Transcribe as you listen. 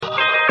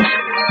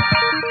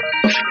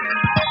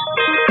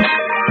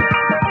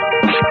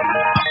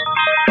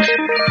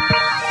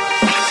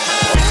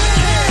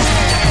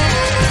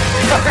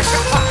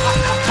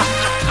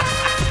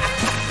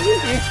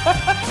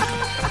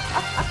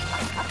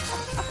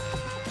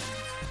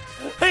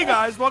Hey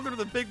guys, welcome to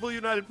the Big Blue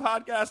United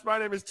podcast. My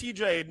name is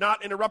TJ,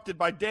 not interrupted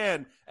by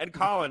Dan and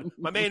Colin,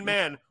 my main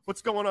man.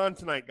 What's going on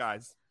tonight,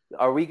 guys?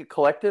 Are we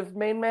collective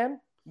main man?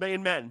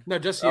 Main men. No,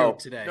 just you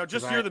today. No,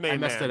 just you're the main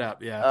man. I messed it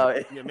up,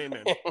 yeah. Yeah, main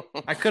man.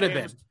 I could have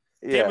been.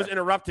 Dan was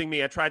interrupting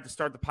me. I tried to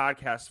start the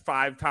podcast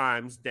 5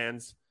 times.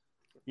 Dan's,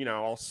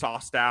 all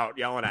sauced out,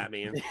 yelling at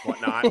me and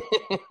whatnot.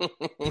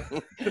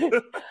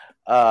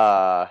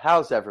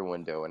 How's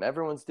everyone doing?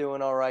 Everyone's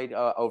doing all right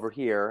over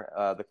here.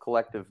 The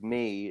collective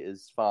me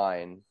is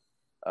fine.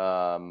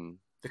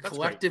 The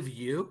collective great.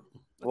 You?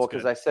 Well,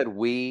 because I said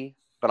we,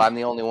 but I'm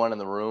the only one in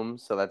the room,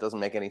 so that doesn't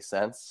make any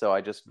sense. So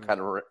I just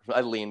kind of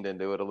I leaned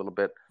into it a little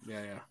bit.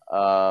 Yeah.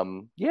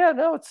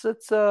 No,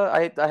 it's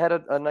I had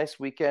a nice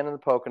weekend in the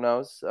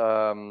Poconos.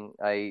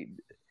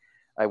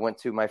 I went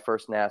to my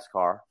first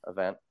NASCAR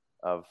event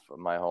of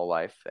my whole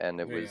life,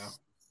 and it was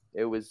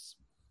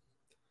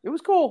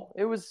cool.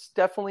 It was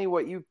definitely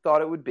what you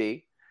thought it would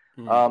be.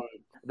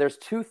 There's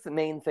two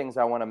main things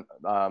I want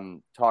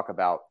to talk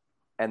about,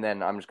 and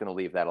then I'm just going to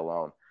leave that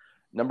alone.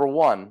 Number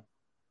one,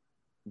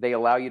 they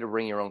allow you to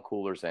bring your own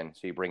coolers in,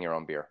 so you bring your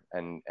own beer,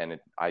 and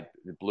it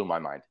blew my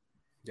mind.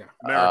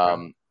 Yeah.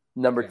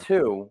 Number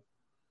two,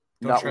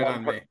 don't try it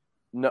on me.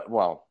 No,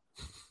 well,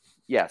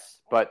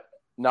 yes, but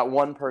not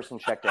one person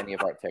checked any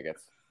of our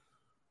tickets.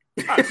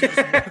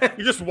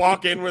 You just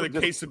walk in with a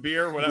case of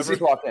beer or whatever.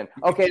 Just walk in.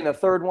 Okay, and the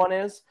third one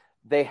is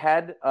they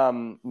had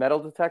metal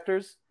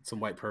detectors. Some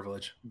white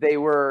privilege. They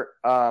were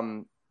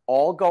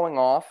all going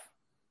off,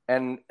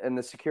 and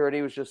the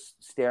security was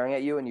just staring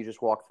at you, and you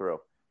just walk through.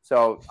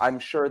 So I'm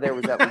sure there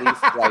was at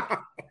least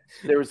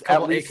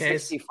at least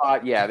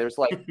 65. Yeah, there's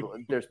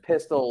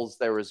pistols,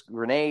 there was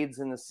grenades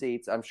in the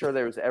seats. I'm sure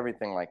there was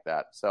everything like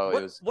that.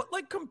 So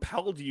what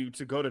compelled you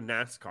to go to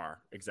NASCAR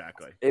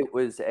exactly? It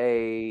was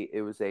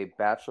a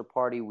bachelor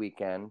party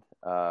weekend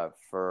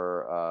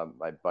for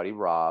my buddy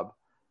Rob,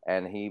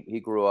 and he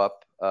grew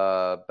up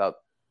about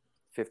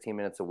 15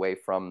 minutes away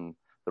from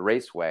the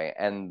raceway,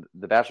 and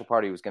the bachelor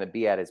party was going to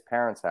be at his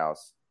parents'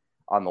 house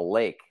on the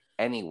lake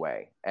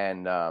anyway,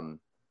 and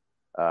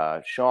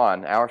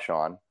Sean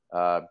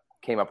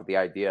came up with the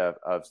idea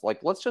of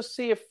let's just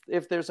see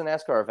if there's a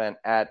NASCAR event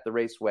at the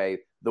raceway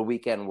the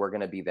weekend we're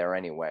going to be there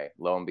anyway.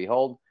 Lo and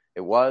behold,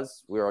 it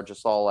was. We were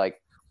just all like,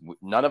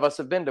 none of us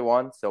have been to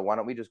one, so why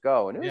don't we just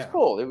go? And it was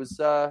cool. It was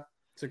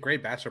it's a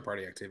great bachelor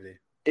party activity.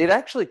 It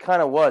actually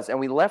kind of was, and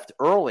we left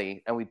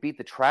early and we beat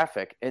the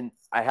traffic. And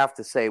I have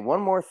to say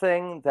one more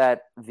thing,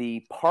 that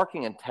the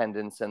parking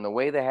attendants and the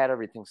way they had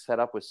everything set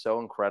up was so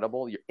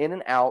incredible. You're in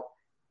and out.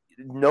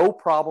 No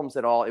problems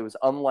at all. It was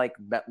unlike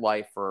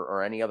MetLife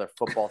or any other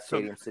football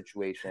stadium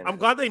situation. I'm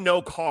glad they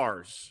know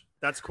cars.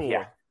 That's cool.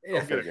 Yeah.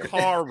 Get a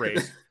car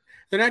race.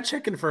 They're not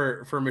checking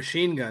for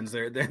machine guns.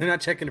 They're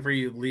not checking for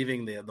you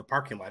leaving the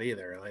parking lot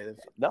either.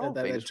 No,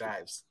 that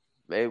jives.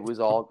 It was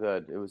all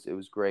good. It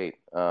was great.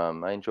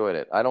 I enjoyed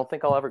it. I don't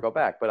think I'll ever go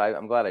back, but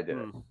I'm glad I did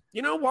it.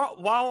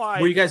 While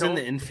I were you guys in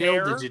the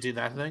infield? Did you do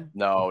that thing?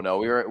 No.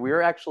 We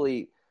were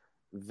actually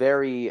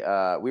very.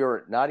 We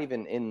were not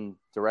even in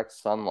direct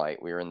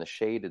sunlight. We were in the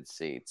shaded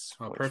seats.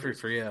 Oh, perfect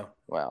for you.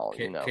 Well,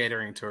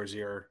 catering towards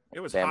your. It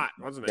was hot,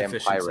 wasn't it?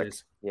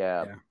 Vampiric.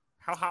 Yeah.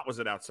 How hot was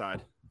it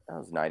outside? That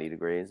was 90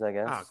 degrees, I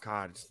guess. Oh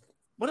God,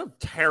 what a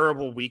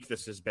terrible week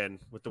this has been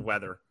with the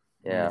weather.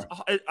 Yeah,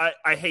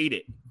 I hate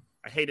it.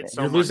 I hate it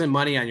so much. You're losing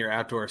money on your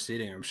outdoor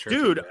seating, I'm sure.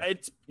 Dude,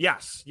 it's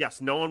yes.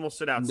 No one will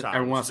sit outside.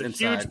 Everyone wants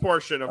it's a inside. huge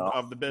portion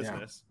of the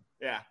business.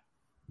 Yeah.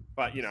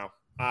 But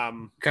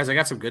guys, I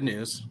got some good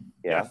news.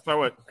 Yeah.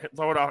 Throw it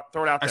out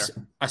there.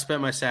 I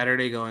spent my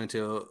Saturday going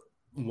to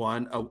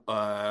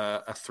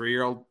a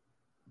 3-year-old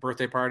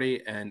birthday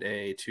party and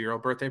a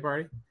 2-year-old birthday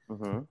party.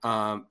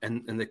 Mm-hmm.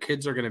 And the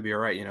kids are going to be all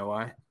right. You know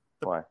why?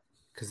 Why?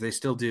 Because they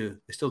still do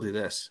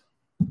this.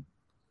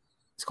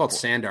 It's called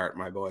sand art,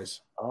 my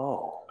boys.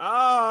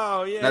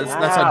 Oh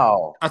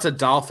yeah. That's a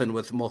dolphin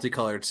with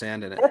multicolored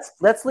sand in it.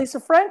 That's Lisa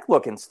Frank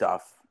looking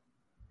stuff.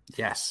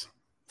 Yes.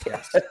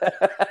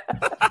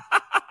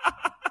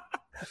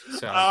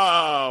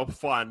 So,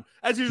 fun.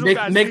 As usual,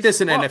 guys. Make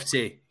this an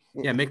NFT.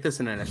 Yeah, make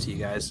this an NFT,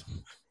 guys.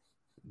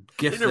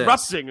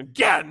 Interrupting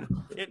again.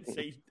 Can't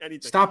say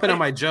anything. Stomping on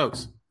my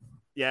jokes.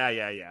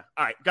 Yeah.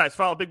 All right, guys,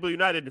 follow Big Blue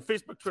United on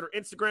Facebook, Twitter,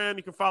 Instagram.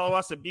 You can follow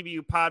us at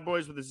BBU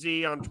Podboys with a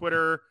Z on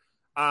Twitter.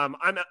 I'm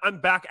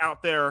back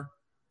out there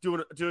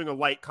doing a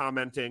light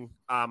commenting.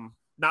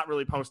 Not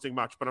really posting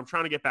much, but I'm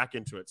trying to get back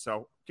into it.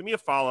 So give me a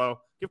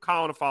follow. Give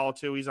Colin a follow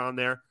too. He's on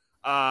there.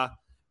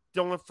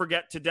 Don't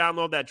forget to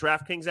download that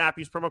DraftKings app.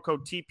 Use promo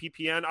code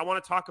TPPN. I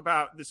want to talk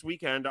about this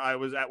weekend. I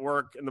was at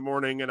work in the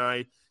morning and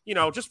I,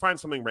 just find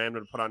something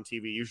random to put on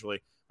TV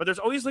usually. But there's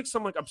always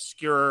some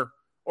obscure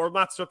or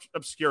not so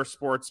obscure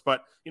sports,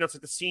 but it's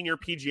like the Senior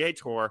PGA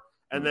Tour.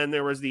 And then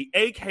there was the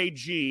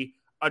AKG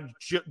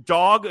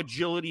Dog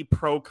Agility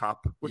Pro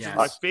Cup, which is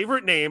my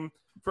favorite name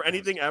for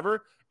anything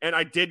ever. And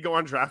I did go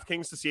on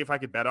DraftKings to see if I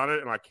could bet on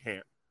it, and I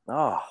can't.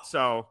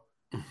 So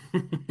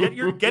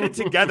get it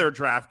together,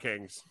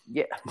 DraftKings.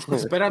 Yeah.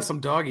 Let's bet on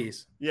some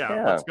doggies.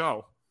 Yeah. Let's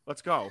go.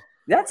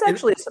 That's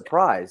actually a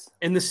surprise.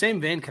 In the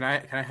same vein, can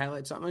I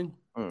highlight something?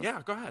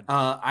 Yeah, go ahead.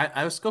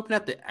 I was scoping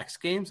out the X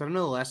Games. I don't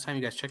know the last time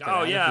you guys checked that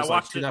out. Oh yeah, I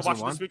watched like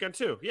it this weekend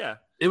too. Yeah,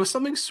 it was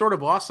something sort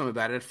of awesome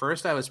about it. At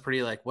first, I was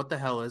pretty like, "What the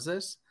hell is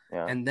this?"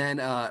 Yeah. And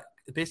then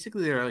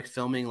basically they're like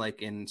filming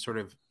like in sort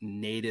of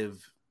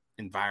native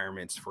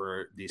environments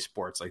for these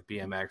sports like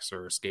BMX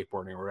or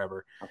skateboarding or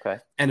whatever. Okay.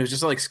 And it was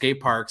just like skate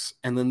parks.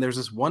 And then there's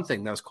this one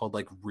thing that was called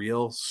like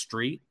Real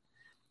Street.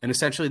 And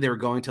essentially they were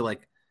going to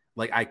like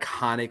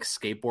iconic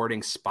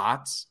skateboarding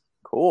spots.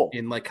 Cool.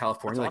 In like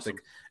California, That's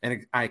like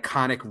an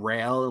iconic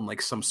rail in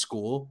like some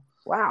school.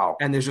 Wow.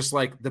 And there's just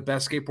like the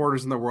best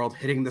skateboarders in the world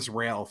hitting this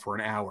rail for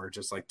an hour,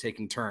 just like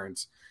taking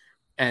turns.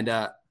 And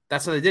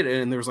that's how they did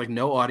it. And there was like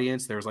no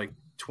audience. There was like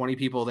 20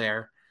 people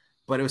there,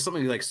 but it was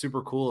something like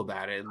super cool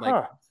about it.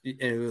 Like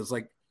it was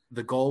like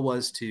the goal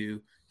was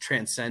to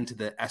transcend to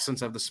the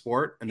essence of the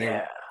sport, and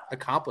they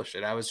accomplished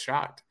it. I was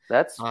shocked.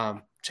 That's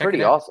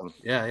pretty awesome.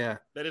 Yeah.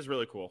 That is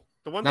really cool.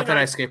 The one Not thing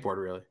that I skateboard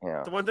really.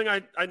 Yeah. The one thing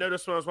I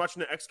noticed when I was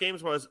watching the X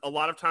Games was a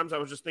lot of times I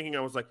was just thinking,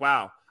 I was like,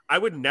 wow, I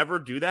would never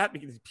do that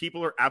because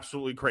people are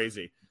absolutely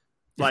crazy.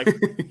 Like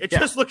it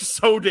just looks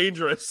so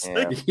dangerous.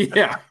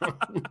 Yeah.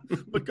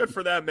 But good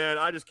for them, man.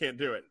 I just can't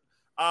do it.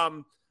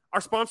 Our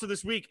sponsor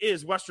this week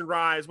is Western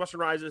Rise. Western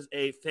Rise is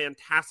a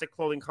fantastic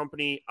clothing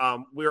company.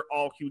 We're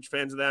all huge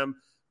fans of them.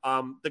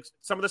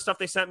 Some of the stuff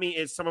they sent me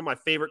is some of my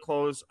favorite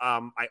clothes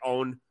I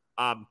own.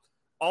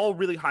 All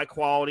really high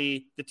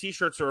quality. The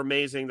t-shirts are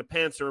amazing. The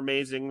pants are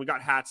amazing. We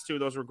got hats too.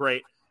 Those were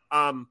great.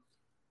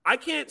 I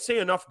can't say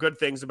enough good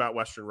things about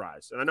Western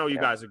Rise, and I know you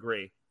guys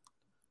agree.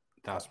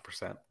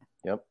 1,000%.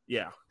 Yep.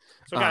 Yeah.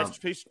 So guys,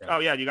 please. Oh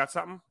yeah, you got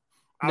something?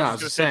 I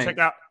was just saying,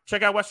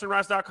 check out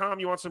westernrise.com.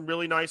 You want some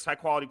really nice, high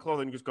quality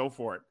clothing? Just go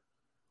for it.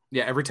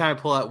 Yeah, every time I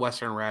pull out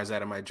Western Rise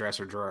out of my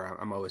dresser drawer,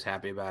 I'm always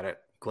happy about it.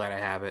 Glad I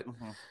have it.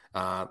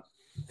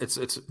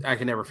 It's I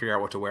can never figure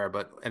out what to wear,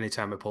 but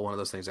anytime I pull one of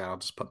those things out, I'll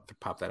just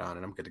pop that on,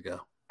 and I'm good to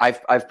go.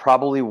 I've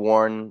probably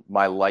worn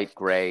my light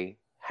gray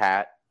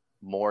hat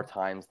more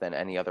times than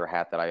any other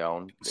hat that I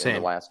own in the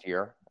last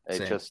year.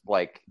 It just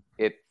like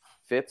it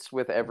fits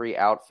with every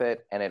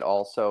outfit, and it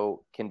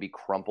also can be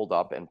crumpled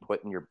up and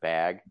put in your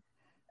bag,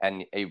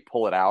 and you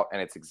pull it out,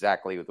 and it's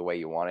exactly the way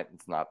you want it.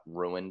 It's not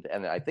ruined,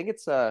 and I think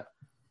it's a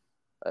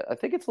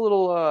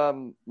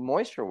little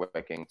moisture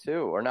wicking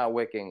too, or not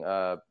wicking,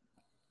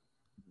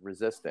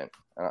 resistant.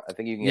 I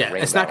think you can get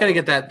it's not going to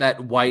get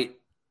that white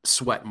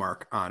sweat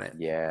mark on it.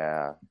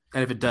 Yeah,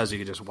 and if it does, you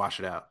can just wash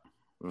it out.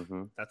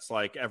 That's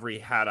like every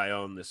hat I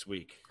own this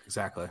week.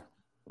 Exactly.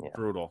 Yeah.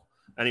 Brutal.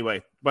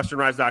 Anyway,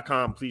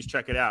 westernrise.com, please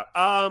check it out.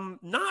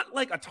 Not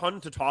like a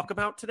ton to talk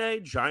about today,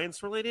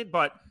 Giants related,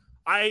 but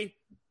I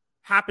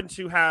happen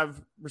to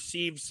have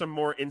received some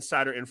more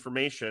insider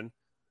information.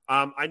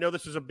 I know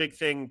this was a big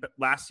thing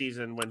last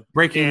season when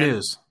breaking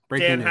news.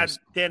 Dan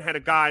had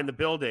a guy in the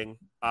building,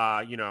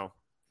 talking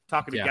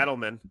to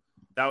Gettleman.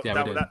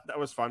 That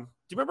was fun. Do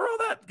you remember all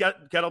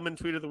that Gettleman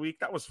tweet of the week?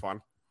 That was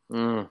fun.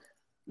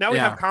 Now we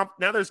have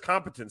now there's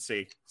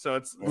competency, so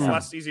it's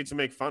less easy to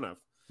make fun of.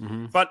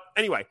 But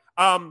anyway,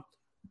 I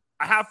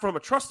have from a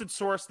trusted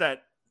source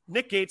that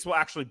Nick Gates will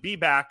actually be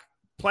back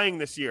playing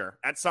this year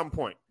at some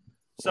point.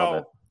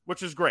 So,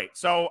 which is great.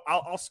 So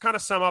I'll kind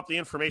of sum up the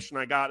information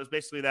I got. Is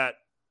basically that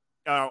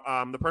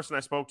the person I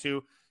spoke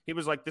to, he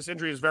was like, this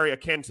injury is very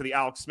akin to the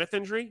Alex Smith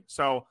injury.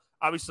 So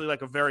obviously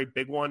like a very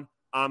big one.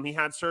 He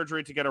had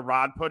surgery to get a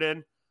rod put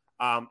in.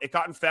 It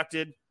got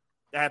infected.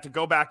 They had to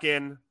go back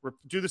in,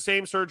 do the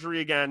same surgery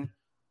again.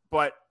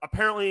 But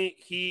apparently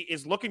he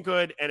is looking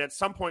good, and at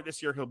some point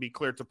this year he'll be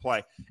cleared to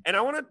play. And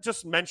I want to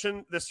just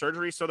mention this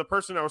surgery. So the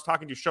person I was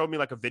talking to showed me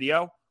like a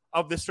video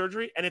of this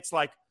surgery, and it's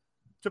like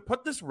to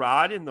put this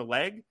rod in the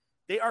leg,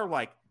 they are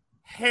like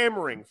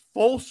hammering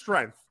full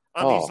strength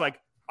on these like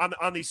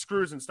on these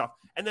screws and stuff.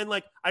 And then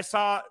like I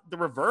saw the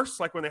reverse,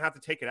 like when they have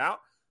to take it out,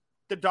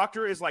 the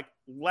doctor is like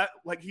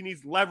he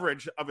needs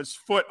leverage of his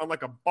foot on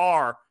like a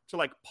bar to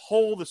like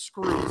pull the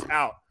screws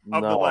out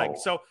of the leg.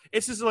 So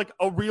it's just like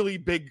a really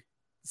big,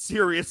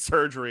 serious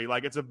surgery.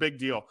 Like it's a big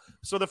deal.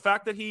 So the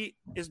fact that he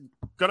is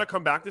going to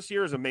come back this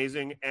year is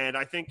amazing. And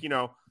I think,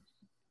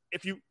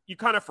 if you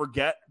kind of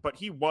forget, but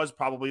he was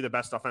probably the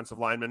best offensive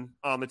lineman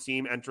on the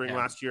team entering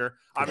last year.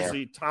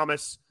 Obviously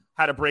Thomas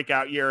had a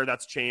breakout year.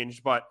 That's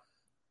changed. But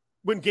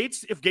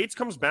if Gates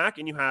comes back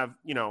and you have,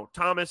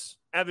 Thomas,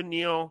 Evan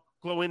Neal,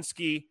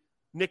 Glowinski,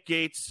 Nick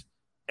Gates,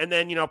 and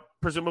then,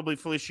 presumably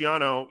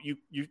Feliciano,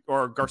 you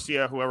or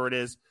Garcia, whoever it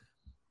is,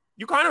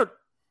 you kind of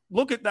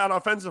look at that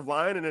offensive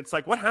line and it's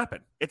like, what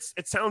happened? It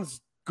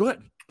sounds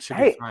good.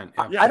 Hey,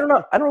 I don't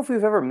know if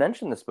we've ever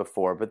mentioned this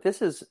before, but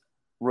this is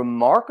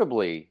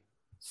remarkably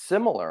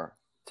similar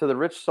to the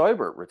Rich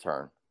Seubert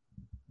return.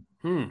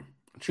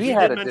 He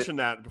had mentioned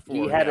that before.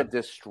 He had a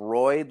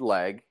destroyed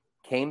leg,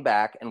 came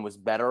back, and was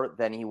better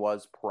than he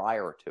was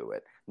prior to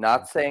it.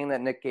 Not saying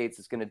that Nick Gates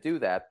is going to do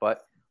that,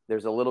 but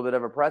there's a little bit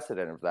of a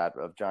precedent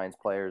of Giants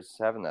players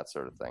having that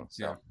sort of thing.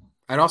 So. Yeah.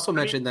 I'd also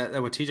mention that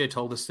when TJ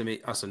told us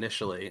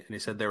initially, and he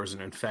said there was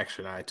an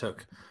infection, I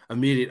took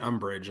immediate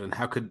umbrage. And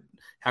how could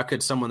how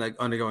could someone that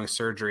undergoing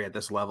surgery at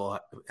this level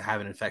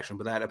have an infection?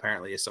 But that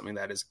apparently is something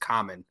that is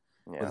common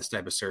with this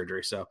type of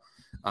surgery. So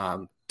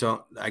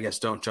don't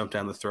jump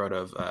down the throat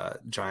of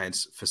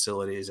Giants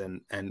facilities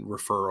and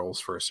referrals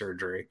for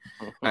surgery.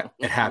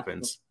 It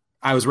happens.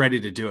 I was ready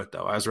to do it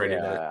though. I was ready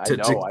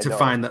to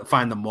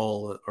find the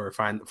mole or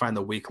find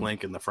the weak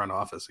link in the front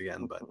office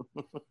again. But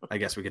I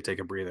guess we could take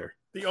a breather.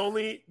 The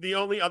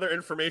only other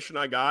information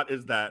I got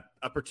is that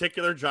a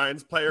particular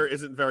Giants player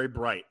isn't very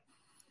bright.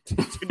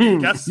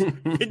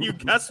 Can you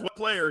guess what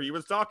player he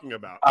was talking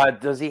about?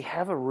 Does he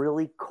have a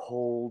really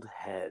cold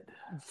head?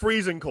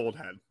 Freezing cold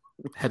head.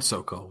 Head's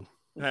so cold.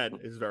 Head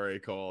is very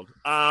cold.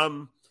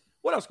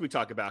 What else can we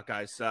talk about,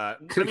 guys?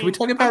 Can we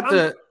talk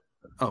about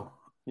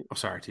I'm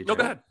sorry, TJ. No,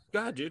 go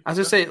ahead, dude. I was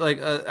just say,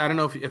 like, I don't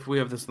know if we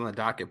have this on the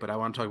docket, but I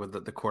want to talk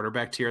about the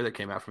quarterback tier that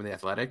came out from the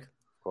Athletic.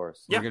 Of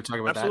course, we're going to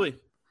talk about absolutely.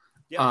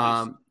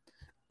 that.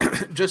 Yeah.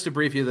 Just to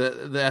brief you,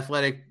 the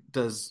Athletic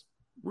does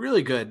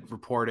really good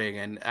reporting,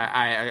 and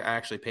I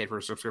actually paid for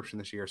a subscription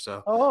this year,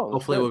 so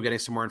hopefully we'll be getting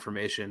some more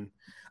information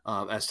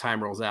as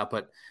time rolls out.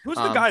 But who's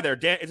the guy there?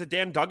 Is it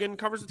Dan Duggan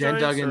covers the Dan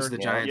Giants? Duggan's the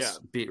Giants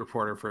beat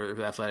reporter for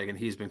the Athletic, and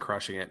he's been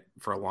crushing it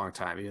for a long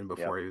time, even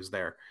before he was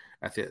there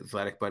at the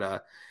Athletic.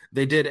 But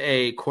they did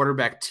a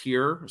quarterback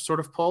tier sort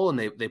of poll, and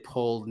they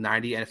polled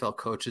 90 NFL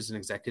coaches and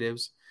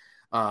executives,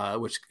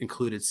 which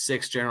included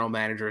 6 general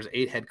managers,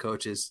 8 head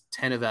coaches,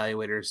 10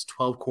 evaluators,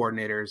 12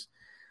 coordinators,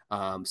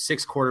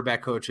 6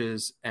 quarterback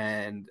coaches,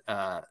 and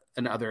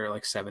another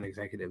like 7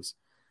 executives,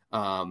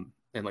 and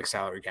like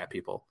salary cap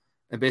people.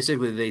 And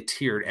basically they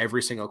tiered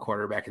every single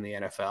quarterback in the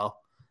NFL.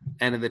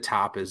 And at the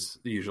top is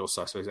the usual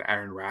suspects: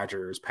 Aaron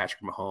Rodgers,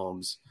 Patrick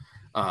Mahomes,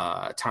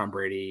 Tom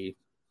Brady,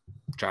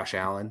 Josh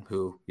Allen,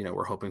 who,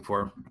 we're hoping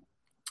for.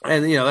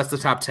 And, that's the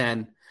top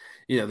 10.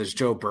 There's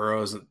Joe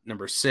Burrow's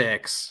number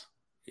 6.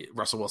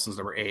 Russell Wilson's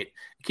number 8. You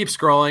keep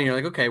scrolling. You're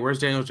like, okay, where's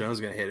Daniel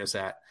Jones going to hit us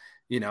at?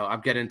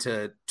 I'm getting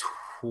to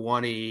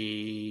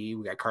 20.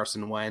 We got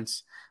Carson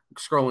Wentz.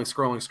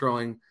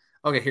 Scrolling.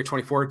 Okay, here,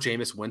 24,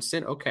 Jameis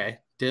Winston. Okay.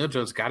 Daniel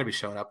Jones got to be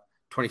showing up.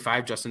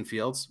 25, Justin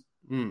Fields.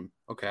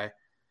 Okay.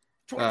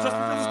 Justin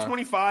Fields is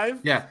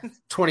 25? Yeah.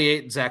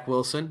 28, Zach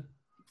Wilson.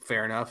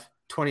 Fair enough.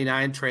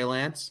 29, Trey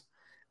Lance.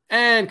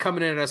 And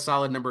coming in at a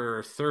solid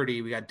number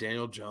 30, we got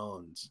Daniel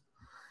Jones.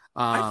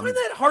 I find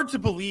that hard to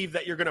believe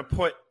that you're going to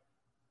put,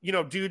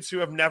 dudes who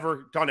have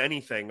never done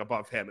anything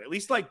above him. At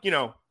least, I'm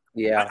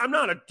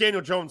not a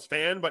Daniel Jones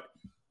fan, but,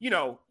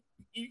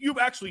 you've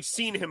actually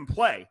seen him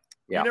play.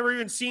 Yeah. You've never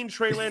even seen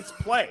Trey Lance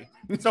play.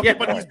 So,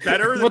 but he's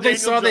better than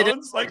Daniel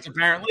Jones.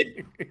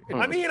 Apparently.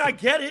 I mean, I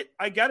get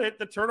it.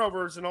 The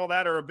turnovers and all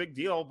that are a big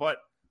deal, but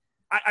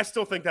I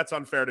still think that's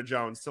unfair to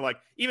Jones to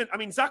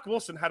Zach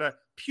Wilson had a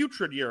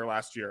putrid year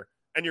last year,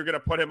 and you're going to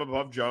put him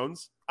above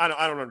Jones. I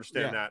don't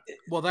understand that.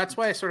 Well, that's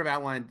why I sort of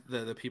outlined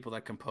the people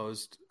that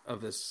composed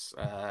of this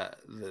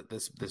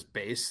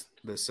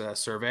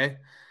survey,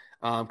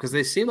 because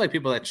they seem like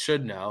people that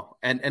should know.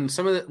 And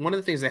one of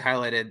the things they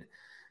highlighted,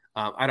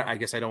 I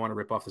guess I don't want to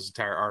rip off this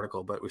entire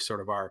article, but we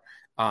sort of are,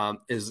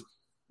 is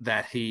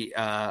that he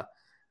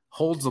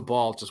holds the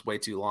ball just way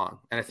too long.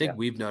 And I think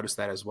we've noticed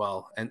that as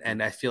well.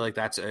 And I feel like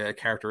that's a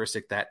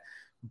characteristic that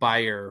by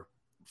your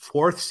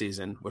 4th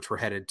season, which we're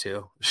headed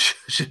to,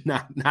 should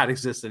not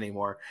exist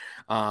anymore,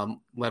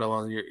 let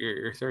alone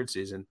your 3rd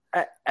season.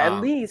 At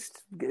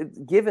least,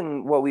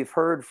 given what we've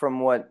heard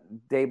from what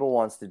Dable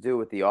wants to do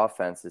with the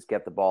offense, is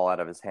get the ball out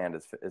of his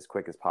hand as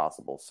quick as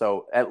possible.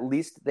 So at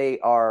least they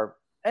are,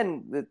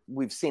 and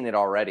we've seen it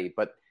already,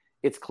 but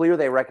it's clear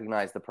they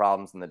recognize the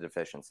problems and the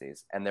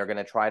deficiencies, and they're going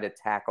to try to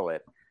tackle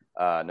it,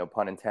 no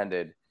pun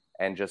intended,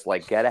 and just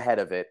get ahead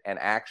of it and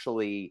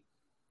actually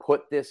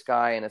put this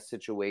guy in a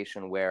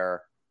situation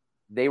where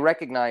they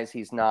recognize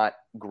he's not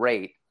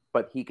great,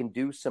 but he can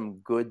do some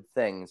good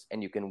things,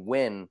 and you can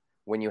win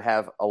when you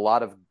have a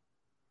lot of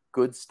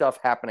good stuff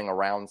happening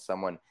around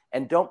someone.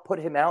 And don't put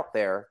him out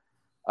there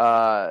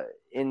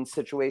in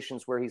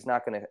situations where he's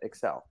not going to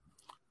excel.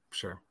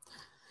 Sure.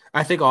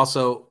 I think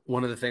also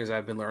one of the things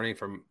I've been learning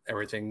from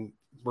everything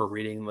we're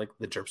reading, like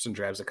the drips and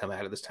drabs that come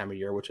out at this time of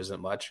year, which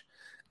isn't much,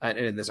 and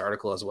in this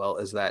article as well,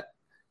 is that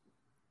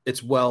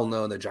it's well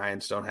known the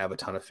Giants don't have a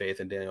ton of faith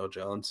in Daniel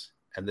Jones.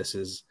 And this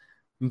is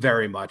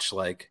very much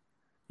like,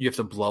 you have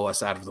to blow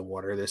us out of the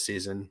water this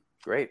season.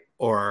 Great.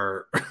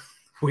 Or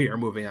we are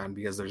moving on,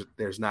 because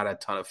there's not a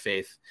ton of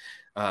faith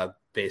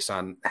based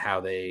on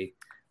how they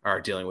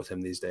are dealing with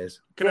him these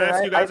days. Can I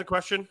ask you guys a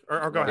question?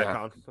 Or go ahead,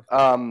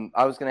 Colin.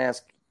 I was going to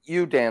ask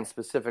you, Dan,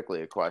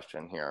 specifically a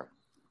question here.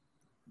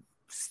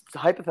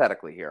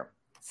 Hypothetically here,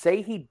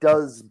 say he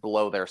does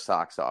blow their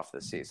socks off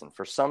this season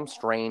for some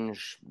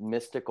strange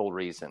mystical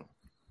reason.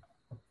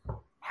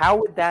 How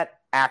would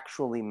that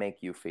actually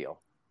make you feel?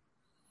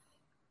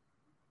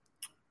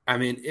 I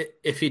mean,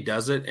 if he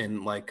does it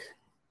in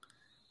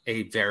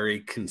a very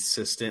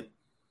consistent,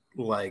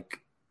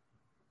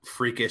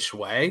 freakish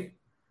way,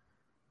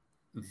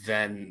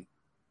 then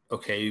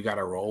okay, you got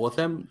to roll with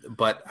him.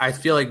 But I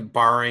feel like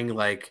barring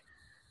an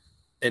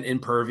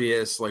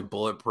impervious,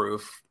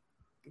 bulletproof,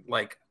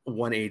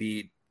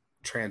 180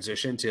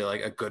 transition to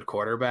like a good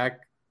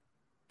quarterback,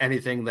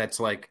 anything that's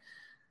like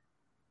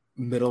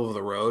middle of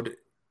the road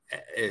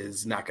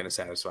is not going to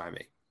satisfy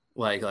me.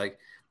 Like,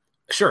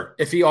 sure,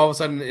 if he all of a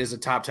sudden is a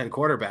top 10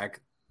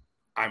 quarterback,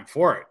 I'm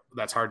for it.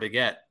 That's hard to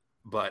get,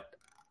 but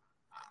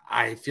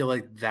I feel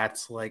like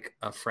that's like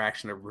a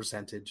fraction of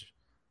percentage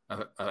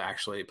of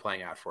actually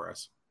playing out for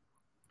us.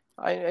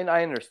 I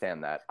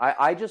understand that.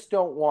 I just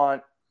don't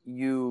want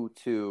you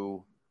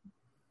to.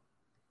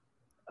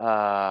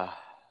 I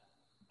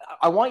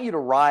want you to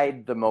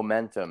ride the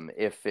momentum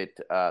if it,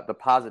 the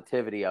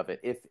positivity of it,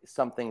 if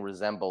something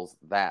resembles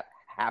that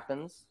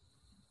happens.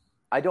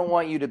 I don't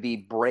want you to be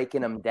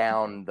breaking them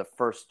down the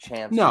first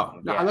chance. No,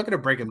 I'm not going to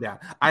break them down.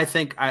 I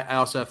think I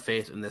also have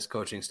faith in this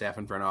coaching staff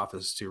and front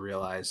office to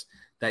realize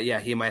that, yeah,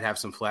 he might have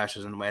some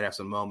flashes and might have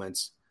some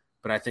moments,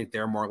 but I think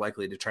they're more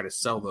likely to try to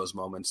sell those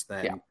moments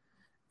than,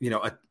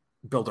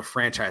 build a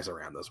franchise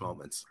around those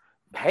moments.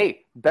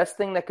 Hey, best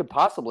thing that could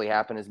possibly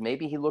happen is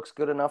maybe he looks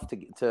good enough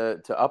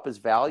to up his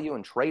value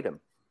and trade him.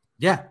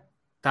 Yeah,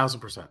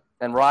 1,000%.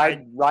 And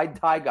ride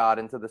Ty God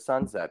into the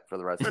sunset for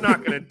the rest.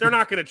 They're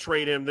not gonna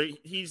trade him.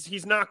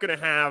 He's not gonna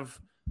have,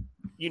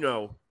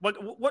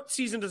 what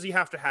season does he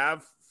have to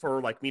have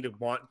for like me to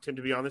want him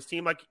to be on this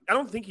team? Like, I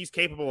don't think he's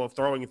capable of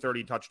throwing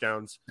 30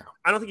 touchdowns. No.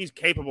 I don't think he's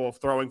capable of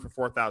throwing for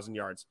 4,000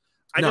 yards.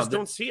 I just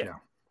don't see it. No.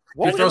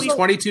 He throws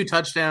 22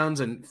 touchdowns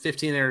and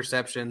 15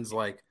 interceptions.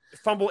 Like,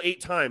 fumble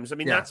 8 times. I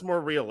mean, that's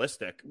more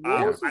realistic.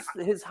 What was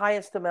his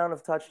highest amount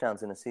of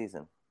touchdowns in a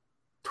season?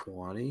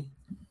 20.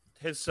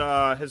 His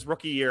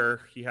rookie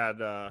year, he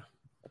had. I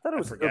thought it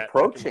was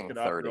approaching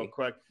 30. Real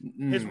quick.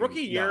 His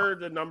rookie year,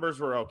 the numbers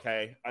were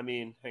okay. I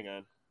mean, hang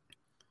on,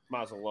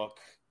 might as well look.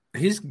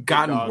 He's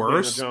gotten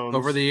worse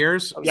over the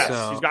years.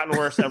 Yes, he's gotten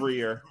worse every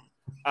year.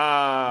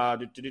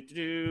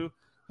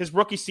 His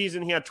rookie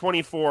season, he had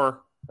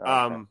 24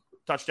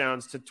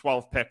 touchdowns to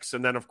 12 picks,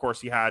 and then of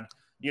course he had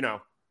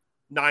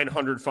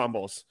 900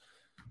 fumbles.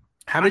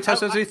 How many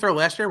touchdowns did he throw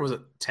last year? Was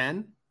it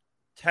 10?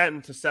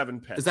 10 to 7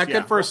 picks. Is that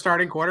good for a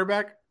starting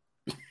quarterback?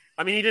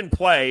 I mean, he didn't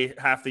play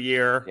half the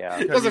year. Yeah,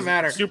 it doesn't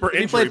matter. Super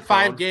if he played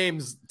 5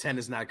 games, 10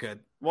 is not good.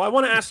 Well, I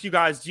want to ask you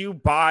guys: do you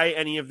buy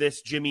any of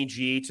this Jimmy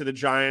G to the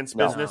Giants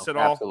business at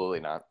all? Absolutely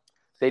not.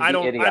 I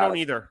don't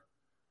either.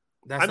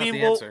 That's not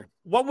the answer.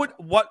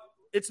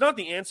 It's not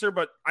the answer,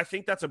 but I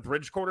think that's a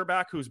bridge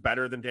quarterback who's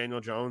better than Daniel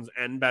Jones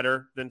and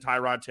better than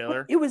Tyrod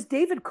Taylor. It was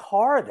David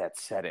Carr that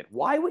said it.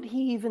 Why would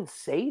he even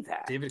say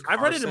that?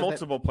 I've read it in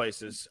multiple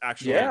places,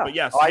 actually. Yeah. But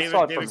yes,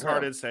 David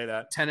Carr did say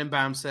that.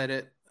 Tenenbaum said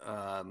it.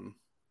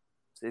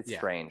 It's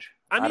strange.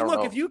 I mean,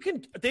 look, if you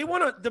can, they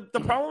want to. The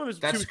problem is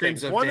that two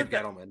screams things. of One, Dave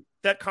Gettleman.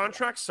 That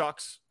contract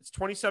sucks. It's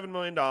 $27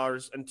 million,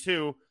 and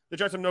 2, the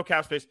Giants have no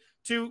cap space.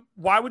 2,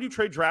 why would you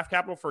trade draft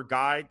capital for a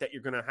guy that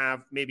you're going to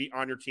have maybe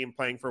on your team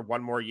playing for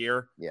one more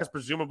year? Because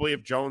presumably,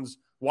 if Jones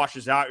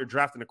washes out, you're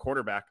drafting a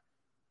quarterback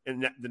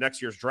in the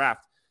next year's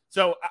draft.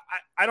 So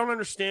I don't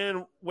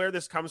understand where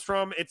this comes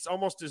from. It's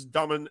almost as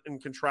dumb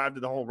and contrived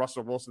to the whole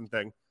Russell Wilson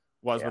thing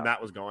was when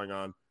that was going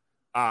on.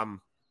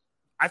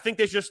 I think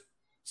they just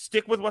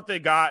stick with what they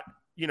got.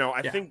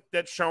 I think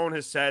that Schoen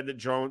has said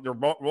that they're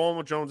rolling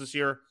with Jones this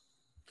year.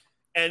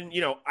 And,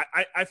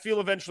 I feel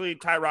eventually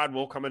Tyrod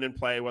will come in and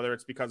play, whether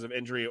it's because of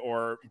injury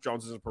or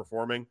Jones isn't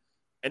performing.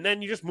 And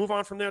then you just move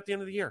on from there at the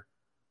end of the year.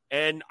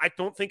 And I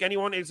don't think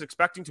anyone is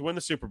expecting to win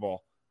the Super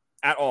Bowl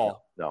at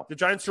all. No. The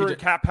Giants are in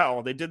cap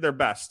hell. They did their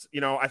best.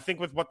 I think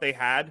with what they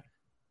had,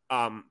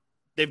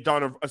 they've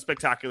done a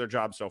spectacular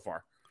job so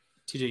far.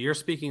 TJ, you're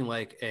speaking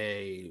like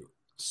a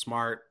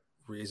smart,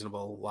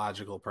 reasonable,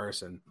 logical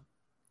person.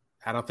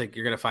 I don't think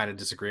you're going to find a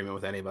disagreement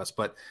with any of us,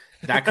 but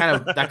that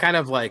kind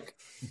of like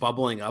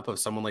bubbling up of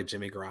someone like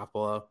Jimmy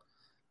Garoppolo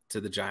to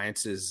the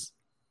Giants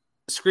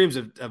screams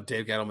of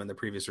Dave Gettleman, the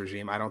previous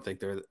regime. I don't think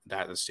they're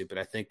that stupid.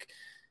 I think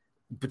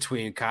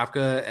between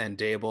Kafka and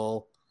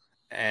Dable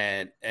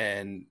and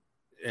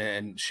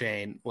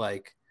Shane,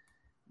 like,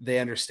 they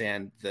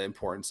understand the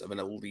importance of an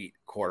elite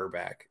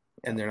quarterback,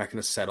 and they're not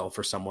going to settle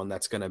for someone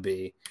that's going to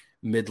be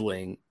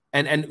middling.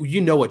 And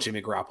what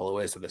Jimmy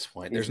Garoppolo is at this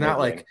point. There's not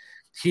like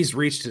he's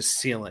reached his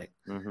ceiling.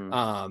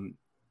 Mm-hmm.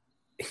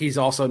 He's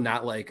also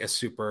not like a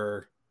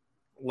super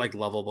like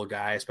lovable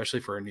guy, especially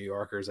for New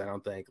Yorkers. I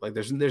don't think like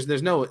there's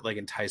no like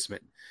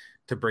enticement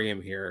to bring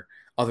him here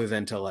other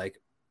than to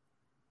like,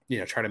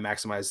 try to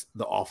maximize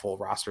the awful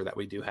roster that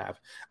we do have.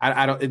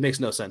 It makes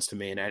no sense to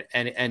me in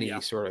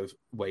any sort of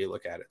way you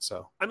look at it.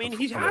 So, I mean,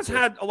 he has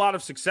had a lot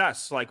of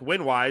success, like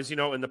win wise, in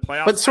the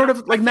playoffs, but sort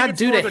of like not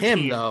due to him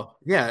team. Though.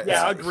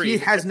 Yeah. Agreed. He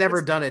has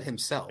never done it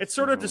himself. It's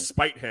sort of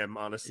despite him,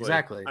 honestly.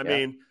 Exactly. I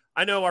mean,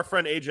 I know our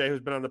friend AJ, who's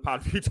been on the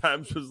pod a few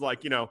times, was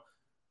like,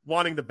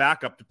 wanting the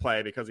backup to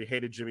play because he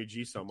hated Jimmy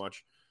G so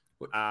much.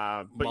 But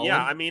I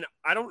mean,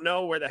 I don't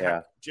know where the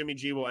heck Jimmy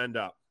G will end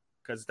up.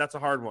 Because that's a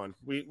hard one.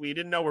 We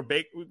didn't know where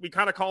Baker. We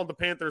kind of called the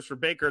Panthers for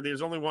Baker.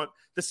 There's only one.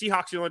 The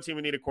Seahawks are the only team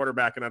we need a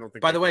quarterback, and I don't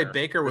think. By the way,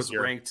 Baker was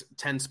ranked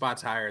 10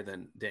 spots higher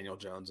than Daniel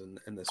Jones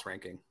in this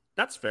ranking.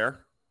 That's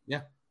fair.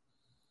 Yeah,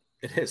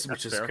 it is,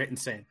 which is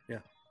insane. Yeah.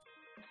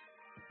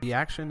 The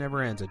action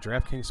never ends at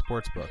DraftKings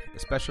Sportsbook,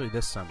 especially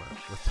this summer.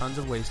 With tons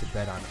of ways to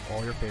bet on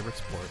all your favorite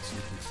sports, you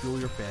can fuel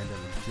your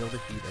fandom and feel the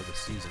heat of the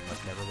season like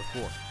never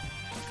before.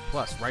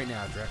 Plus, right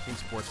now,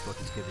 DraftKings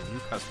Sportsbook is giving new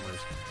customers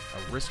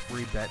a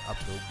risk-free bet up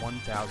to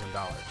 $1,000.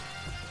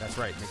 That's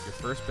right, make your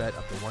first bet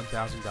up to $1,000,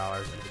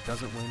 and if it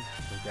doesn't win,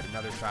 you'll get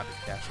another shot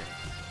to cash in.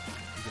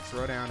 You can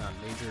throw down on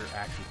major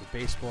action for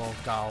baseball,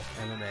 golf,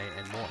 MMA,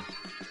 and more.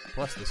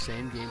 Plus, the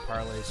same game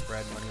parlays,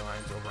 spread, money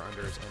lines,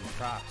 over-unders, and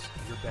props.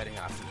 Your betting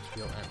options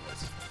feel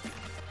endless.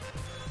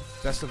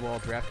 Best of all,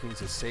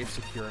 DraftKings is safe,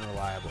 secure, and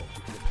reliable.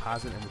 You can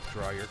deposit and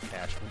withdraw your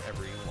cash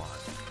whenever you want.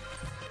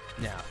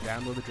 Now,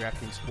 download the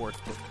DraftKings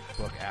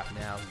Sportsbook app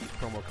now and use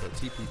promo code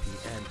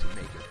TPPN to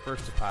make your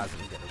first deposit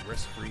and get a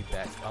risk-free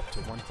bet up to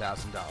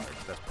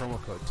 $1,000. That's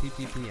promo code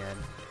TPPN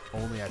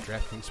only at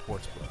DraftKings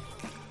Sportsbook.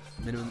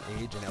 Minimum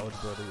age and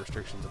eligibility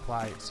restrictions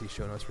apply. See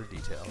show notes for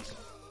details.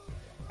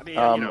 I mean,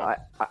 you know,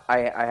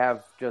 I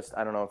have just,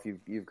 I don't know if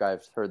you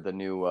guys heard the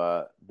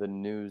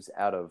news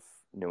out of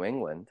New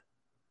England,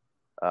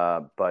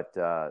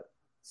 but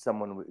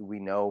someone we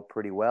know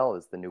pretty well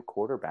is the new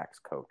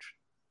quarterbacks coach.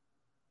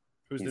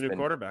 Who's the new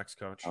quarterbacks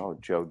coach? Oh,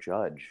 Joe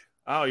Judge.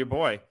 Oh, your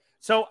boy.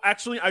 So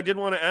actually, I did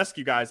want to ask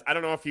you guys. I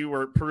don't know if you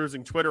were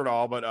perusing Twitter at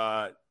all,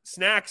 but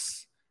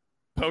Snacks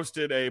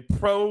posted a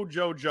pro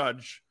Joe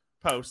Judge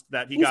post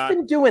that he's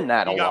been doing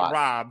that a lot. He got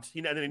robbed.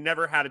 He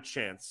never had a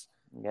chance.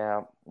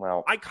 Yeah,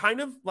 well, I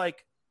kind of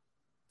like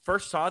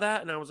first saw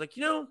that and I was like,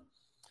 you know,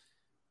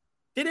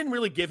 they didn't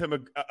really give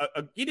him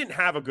he didn't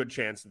have a good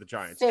chance at the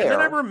Giants. Fair. And then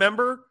I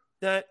remember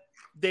that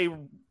they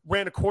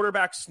ran a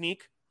quarterback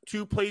sneak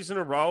 2 plays in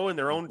a row in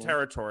their own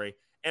territory,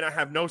 and I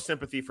have no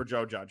sympathy for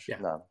Joe Judge. Yeah,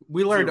 no.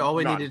 We learned all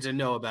we needed to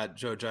know about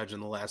Joe Judge in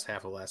the last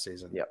half of last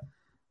season. Yep.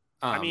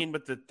 I mean,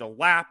 with the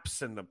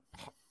laps and the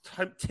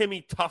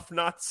Timmy Tough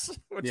Nuts,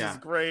 which is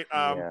great.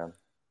 I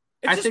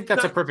think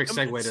that's a perfect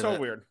segue to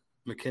the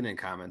McKinnon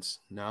comments.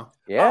 No?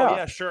 Yeah. Oh,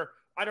 yeah, sure.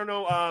 I don't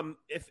know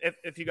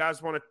if you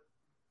guys want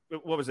to,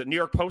 what was it, New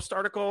York Post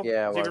article?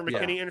 Yeah. Xavier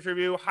McKinney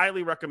interview.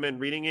 Highly recommend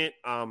reading it.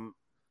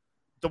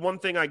 The one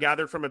thing I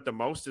gathered from it the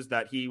most is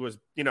that he was,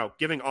 you know,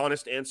 giving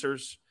honest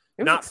answers.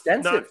 Not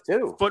extensive,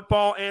 too.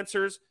 Football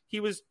answers. He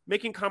was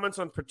making comments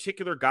on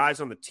particular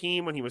guys on the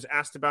team when he was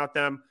asked about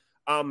them.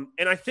 And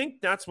I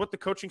think that's what the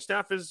coaching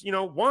staff is, you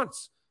know,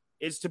 wants,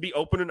 is to be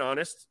open and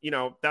honest. You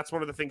know, that's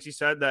one of the things he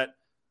said, that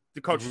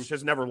the coach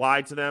has never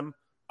lied to them,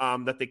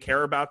 that they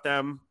care about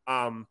them.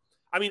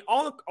 I mean,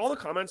 all the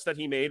comments that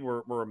he made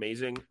were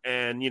amazing.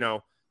 And, you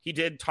know, he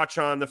did touch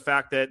on the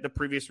fact that the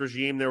previous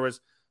regime, there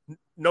was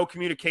no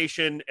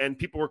communication and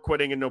people were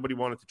quitting and nobody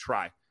wanted to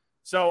try.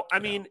 So, I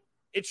mean,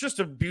 it's just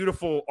a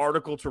beautiful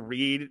article to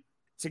read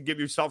to give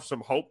yourself some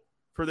hope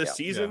for this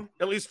season,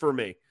 at least for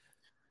me.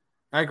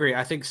 I agree.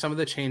 I think some of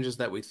the changes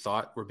that we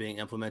thought were being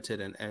implemented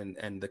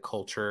and the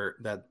culture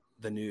that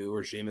the new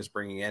regime is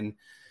bringing in,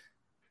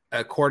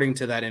 according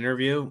to that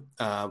interview,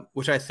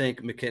 which I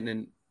think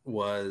McKinnon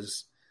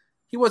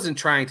he wasn't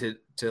trying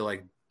to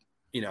like,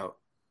 you know,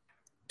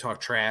 talk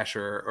trash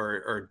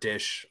or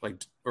dish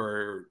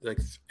or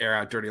air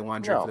out dirty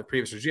laundry for the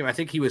previous regime. I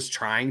think he was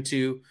trying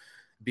to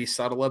be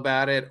subtle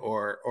about it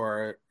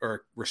or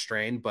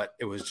restrained, but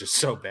it was just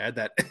so bad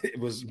that it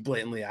was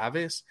blatantly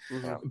obvious.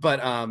 Mm-hmm. But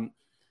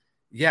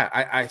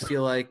I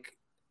feel like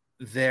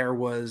there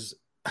was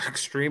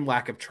extreme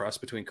lack of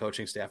trust between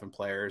coaching staff and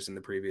players in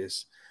the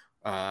previous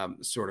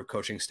sort of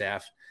coaching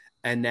staff.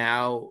 And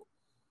now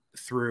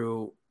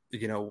through,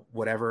 you know,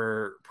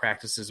 whatever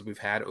practices we've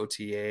had,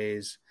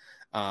 OTAs,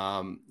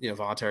 you know,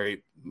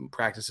 voluntary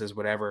practices,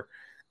 whatever,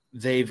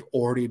 they've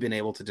already been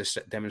able to just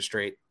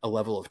demonstrate a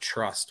level of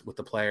trust with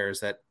the players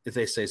that if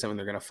they say something,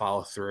 they're going to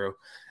follow through.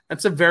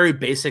 That's a very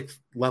basic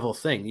level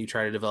thing you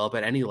try to develop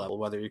at any level,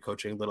 whether you're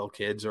coaching little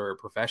kids or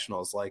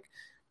professionals. Like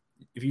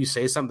if you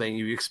say something,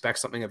 you expect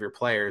something of your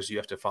players, you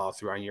have to follow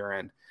through on your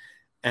end.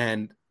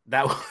 And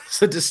that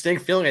was a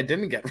distinct feeling I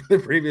didn't get from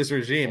the previous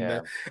regime.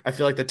 Yeah. I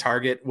feel like the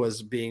target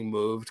was being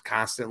moved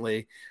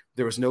constantly.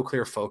 There was no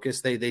clear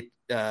focus.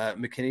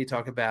 McKinney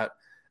talked about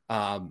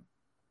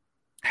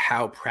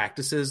how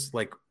practices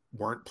like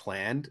weren't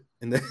planned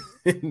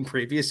in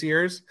previous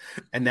years,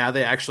 and now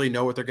they actually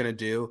know what they're going to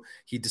do.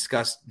 He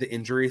discussed the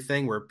injury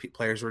thing where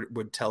players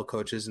would tell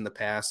coaches in the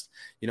past,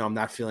 you know, I'm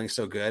not feeling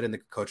so good, and the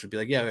coach would be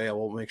like, yeah,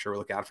 we'll make sure we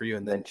look out for you,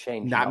 and then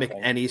change not nothing.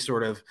 Make any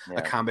sort of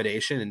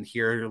accommodation. And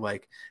here,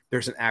 like,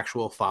 there's an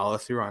actual follow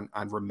through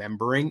on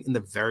remembering in the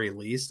very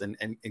least, and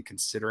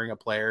considering a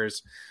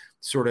player's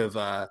sort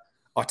of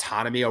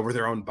autonomy over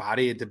their own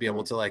body to be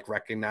able to like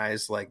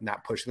recognize, like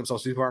not pushing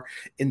themselves too far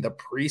in the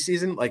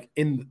preseason, like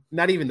in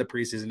not even the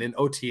preseason, in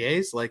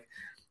OTAs, like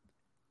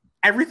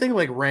everything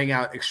like rang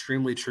out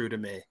extremely true to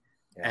me.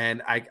 Yeah.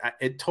 And I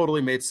it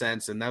totally made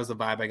sense. And that was the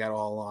vibe I got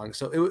all along.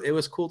 So it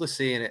was cool to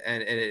see. And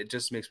it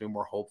just makes me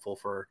more hopeful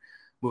for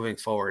moving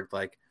forward.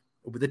 Like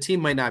the team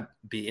might not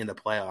be in the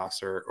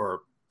playoffs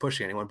or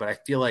pushing anyone, but I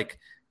feel like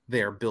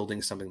they are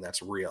building something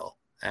that's real.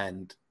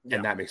 And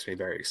that makes me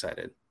very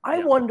excited.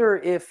 I wonder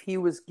if he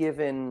was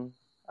given,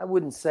 I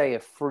wouldn't say a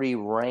free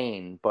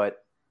rein,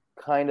 but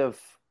kind of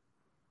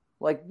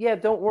like, yeah,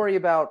 don't worry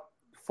about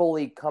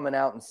fully coming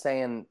out and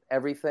saying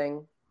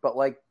everything, but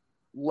like,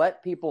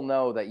 let people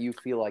know that you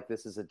feel like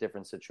this is a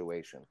different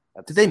situation.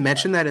 Did they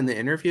mention that in the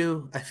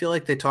interview? I feel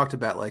like they talked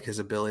about like his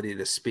ability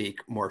to speak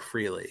more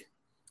freely,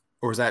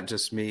 or was that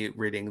just me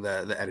reading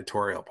the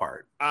editorial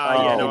part?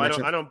 I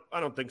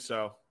don't think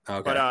so.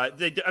 Okay. But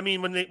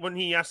when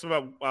he asked him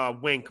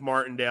about Wink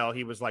Martindale,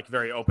 he was like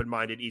very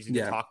open-minded, easy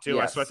to talk to.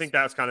 Yes. So I think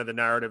that's kind of the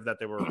narrative that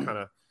they were kind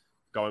of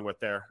going with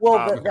there.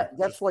 Well,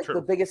 that's like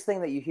the biggest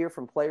thing that you hear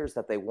from players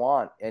that they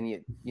want. And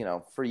you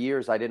know, for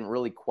years, I didn't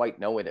really quite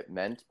know what it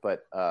meant,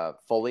 but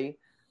fully,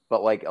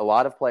 but like a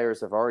lot of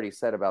players have already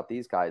said about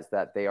these guys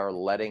that they are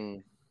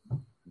letting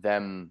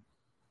them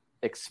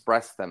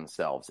express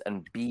themselves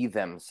and be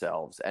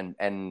themselves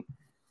and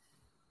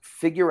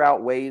figure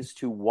out ways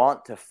to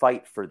want to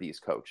fight for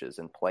these coaches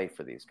and play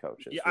for these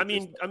coaches.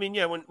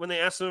 Yeah, when they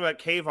asked him about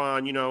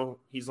Kayvon, you know,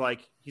 he's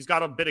like, he's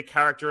got a bit of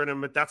character in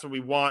him, but that's what we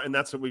want, and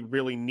that's what we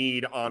really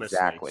need, honestly.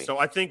 Exactly. So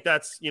I think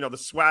that's, you know, the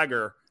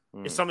swagger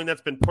is something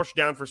that's been pushed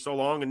down for so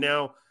long, and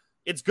now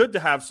it's good to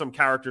have some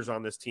characters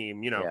on this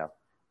team, you know.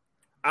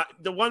 Yeah.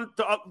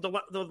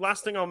 The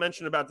last thing I'll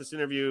mention about this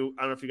interview,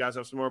 I don't know if you guys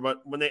have some more,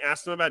 but when they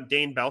asked him about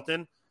Dane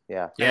Belton,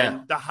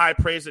 and the high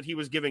praise that he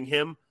was giving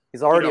him,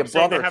 he's already a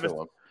brother to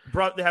him.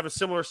 They have a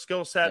similar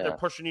skill set. They're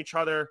pushing each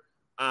other.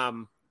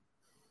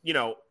 You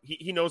know,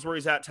 he knows where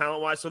he's at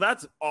talent wise. So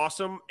that's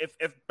awesome.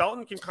 If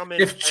Belton can come in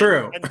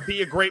and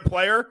be a great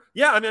player.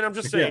 Yeah. I mean, I'm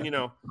just saying, you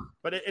know,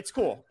 but it's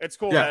cool. It's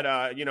cool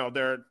that, you know,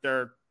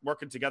 they're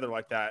working together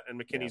like that.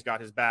 And McKinney's got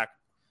his back.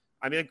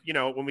 I mean, you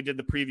know, when we did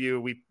the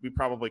preview, we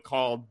probably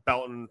called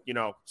Belton, you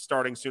know,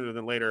 starting sooner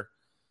than later.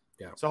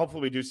 Yeah. So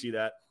hopefully we do see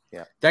that.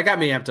 Yeah. That got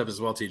me amped up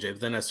as well, TJ. But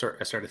then I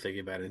started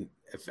thinking about it. And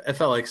it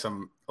felt like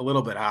a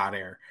little bit hot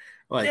air.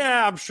 Like,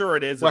 yeah, I'm sure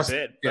it is a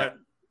bit, but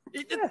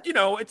you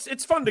know,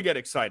 it's fun to get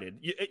excited.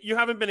 You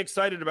haven't been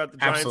excited about the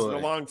Giants in a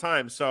long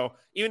time, so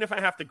even if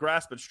I have to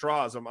grasp at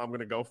straws, I'm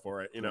going to go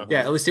for it. You know, yeah.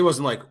 At least he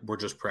wasn't like, we're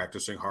just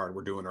practicing hard,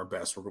 we're doing our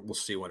best, we'll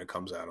see when it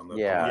comes out on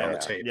the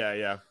tape.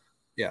 Yeah.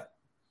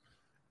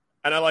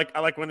 And I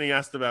like when he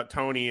asked about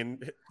Tony,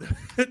 and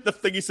the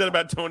thing he said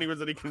about Tony was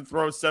that he can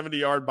throw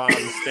 70-yard bombs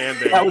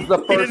standing. That was the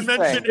first He didn't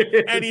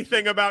mention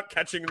anything about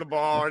catching the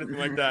ball or anything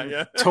like that.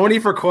 Yeah, Tony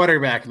for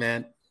quarterback,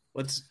 man.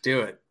 Let's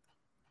do it.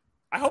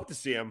 I hope to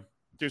see him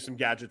do some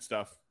gadget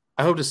stuff.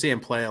 I hope to see him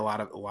play a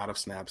lot of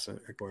snaps at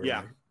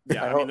quarterback.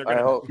 Yeah. I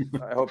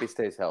hope he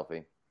stays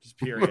healthy. Just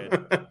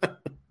period.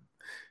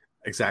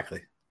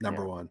 Exactly.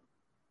 Number one.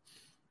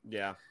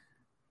 Yeah.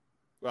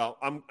 Well,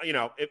 you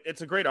know,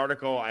 it's a great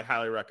article. I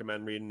highly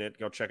recommend reading it.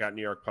 Go check out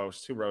New York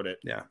Post. Who wrote it?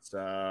 Yeah. It's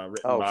written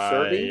by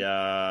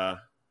Serby?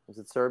 Was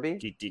it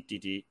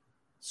Serby?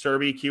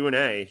 Serby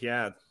Q&A.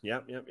 Yeah.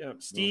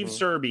 Steve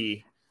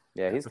Serby.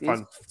 Yeah,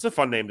 it's a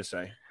fun name to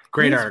say.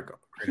 Great article.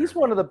 He's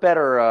one of the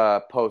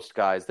better Post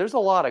guys. There's a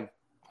lot of,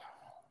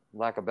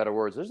 lack of better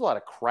words, there's a lot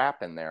of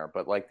crap in there,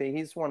 but like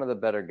he's one of the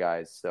better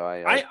guys. So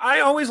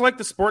I always like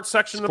the sports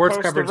section of the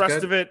Post. The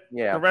rest of it,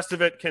 the rest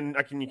of it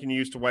you can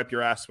use to wipe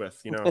your ass with.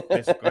 You know,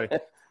 basically,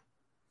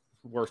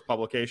 worst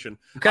publication.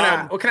 What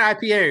kind of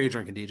IPA are you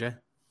drinking, DJ?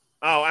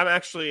 Oh, I'm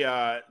actually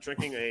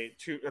drinking a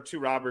two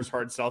Robbers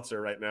hard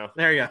seltzer right now.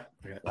 There you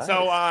go. Nice.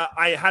 So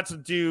I had to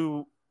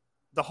do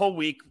the whole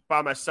week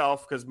by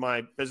myself because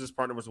my business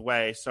partner was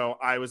away. So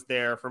I was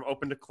there from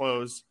open to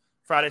close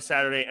Friday,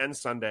 Saturday, and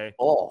Sunday.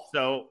 Oh,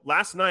 so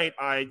last night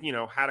I,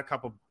 had a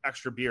couple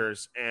extra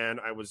beers, and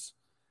it was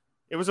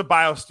a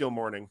BioSteel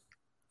morning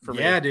for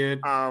me. Yeah,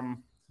 dude.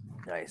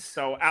 Nice.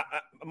 So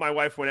my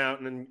wife went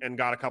out and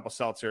got a couple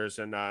seltzers,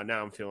 and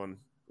now I'm feeling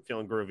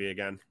groovy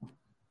again.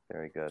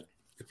 Very good.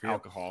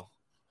 Alcohol,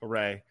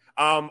 hooray!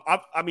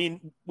 I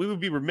mean, we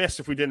would be remiss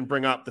if we didn't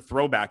bring up the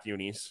throwback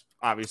unis.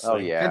 Obviously, oh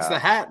yeah, that's the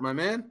hat, my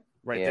man.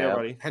 Right there,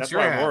 buddy. That's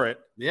why I wore it.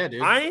 Yeah,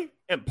 dude. I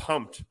am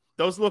pumped.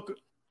 Those look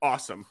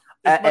awesome.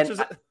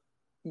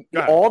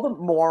 All the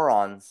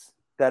morons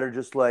that are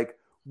just like,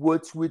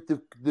 what's with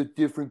the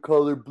different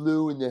color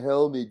blue in the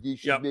helmet? They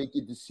should make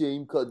it the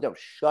same color. No,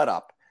 shut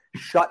up.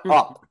 Shut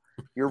up.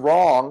 You're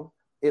wrong.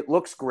 It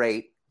looks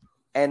great.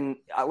 And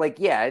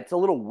it's a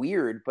little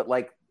weird, but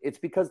like, it's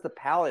because the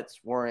palettes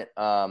weren't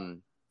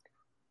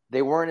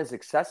they weren't as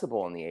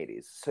accessible in the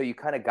 80s. So you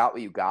kind of got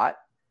what you got.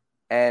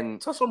 And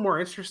it's also more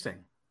interesting.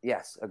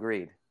 Yes,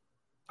 agreed.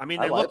 I mean,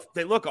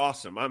 they look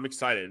awesome. I'm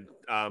excited.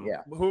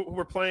 Who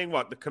we're playing?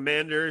 What, the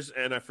Commanders,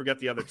 and I forget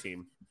the other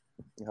team.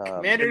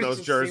 Commanders in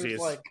those jerseys.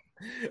 Like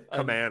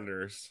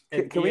Commanders.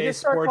 Can we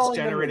just start sports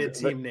generated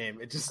team name?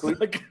 It just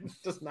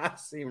does not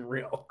seem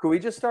real. Could we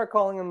just start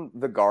calling them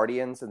the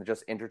Guardians and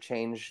just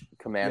interchange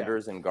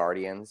Commanders and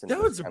Guardians? And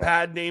that was a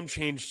bad name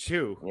change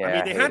too. Yeah, I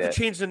mean, they had to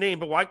change the name,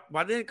 but why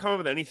didn't they come up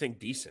with anything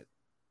decent?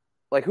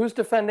 Like, who's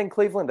defending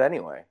Cleveland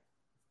anyway?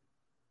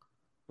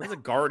 What's a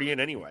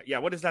Guardian anyway? Yeah,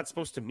 what is that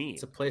supposed to mean?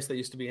 It's a place that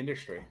used to be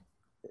industry.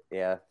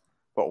 Yeah,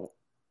 but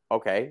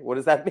okay, what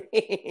does that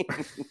mean?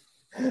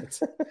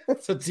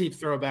 It's a deep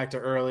throwback to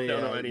early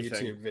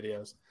YouTube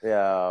videos.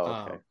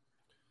 Yeah, okay.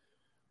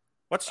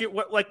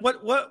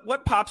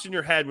 What pops in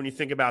your head when you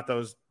think about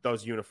those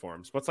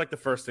uniforms? What's like the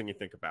first thing you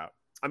think about?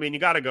 I mean, you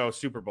got to go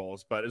Super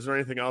Bowls, but is there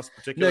anything else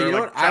particular? No, you know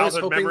like what I was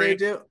hoping memory? they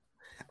do?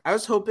 I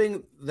was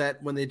hoping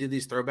that when they do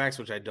these throwbacks,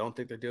 which I don't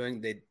think they're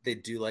doing, they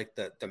do like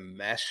the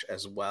mesh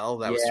as well.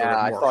 That was sort Yeah,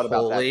 I of more thought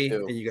about that holy,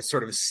 too. and you can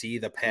sort of see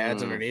the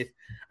pads underneath.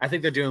 I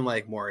think they're doing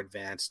like more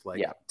advanced,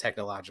 like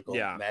technological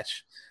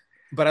mesh.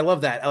 But I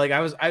love that. Like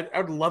I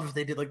would love if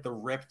they did like the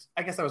ripped.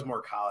 I guess that was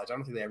more college. I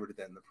don't think they ever did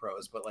that in the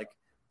pros, but like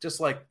just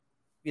like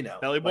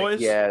Belly Boys,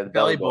 the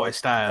Belly Boy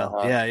style.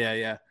 Uh-huh.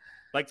 Yeah.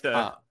 Like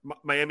the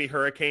Miami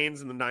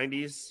Hurricanes in the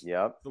 90s.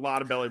 Yep. A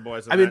lot of Belly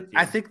Boys. I mean,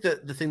 I think the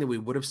thing that we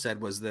would have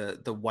said was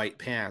the white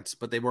pants,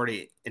 but they've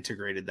already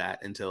integrated that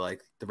into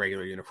like the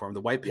regular uniform.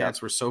 The white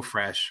pants were so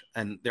fresh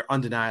and they're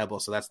undeniable.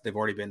 So they've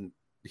already been,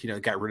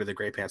 got rid of the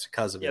gray pants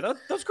because of it. Yeah,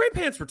 those gray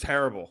pants were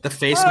terrible. The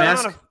face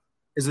mask,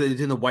 is it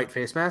in the white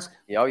face mask?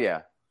 Oh,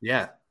 yeah.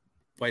 Yeah.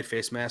 White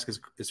face mask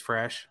is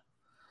fresh.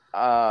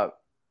 I'm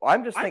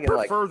just thinking I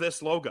prefer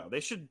this logo. They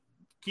should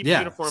keep the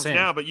uniforms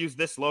now, but use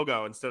this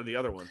logo instead of the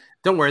other one.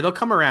 Don't worry, they'll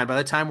come around. By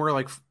the time we're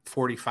like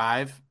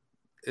 45,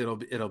 it'll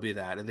be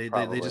that, and they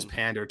just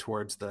pander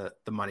towards the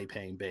money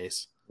paying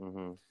base.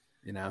 Mm-hmm.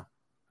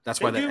 That's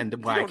why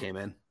I came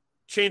in.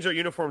 Change their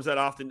uniforms that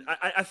often.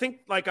 I think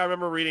like I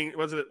remember reading,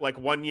 was it like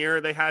 1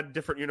 year they had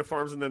different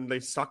uniforms and then they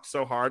sucked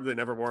so hard they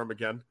never wore them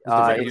again. It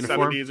was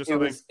 70s or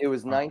something. It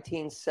was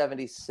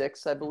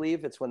 1976, I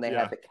believe. It's when they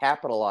had the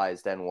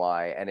capitalized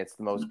NY, and it's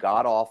the most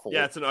god awful.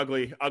 Yeah, it's an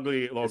ugly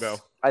logo.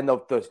 I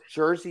know those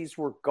jerseys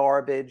were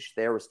garbage.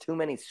 There was too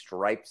many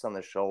stripes on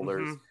the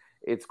shoulders. Mm-hmm.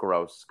 It's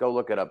gross. Go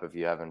look it up if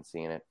you haven't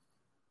seen it.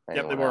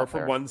 Yep, they were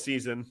for one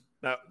season.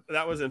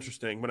 That was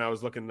interesting when I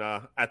was looking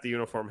at the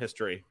uniform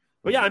history.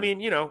 But yeah, I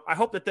mean, I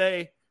hope that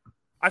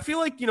I feel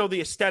like,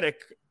 the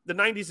aesthetic, the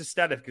 90s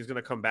aesthetic is going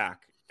to come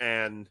back.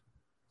 And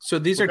so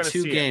these are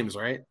 2 games,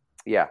 right?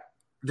 Yeah.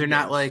 They're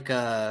not like,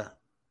 are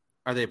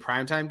they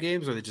primetime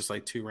games or are they just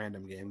like 2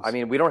 random games? I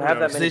mean, we don't have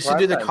that many. They should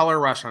do the color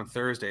rush on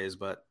Thursdays,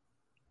 but.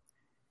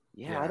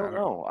 Yeah, I don't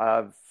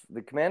know.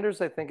 The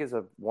Commanders, I think, is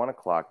a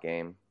 1:00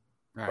 game,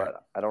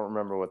 but I don't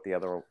remember what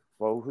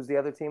who's the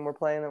other team we're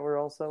playing that we're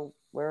also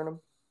wearing them?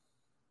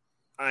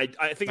 I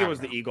think it was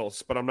the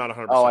Eagles, but I'm not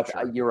 100%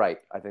 sure. You're right.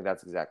 I think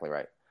that's exactly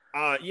right.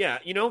 Yeah,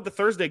 the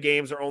Thursday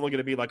games are only going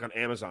to be like on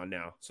Amazon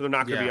now, so they're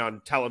not going to be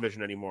on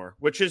television anymore,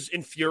 which is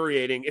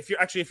infuriating. If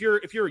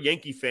you're a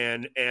Yankee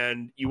fan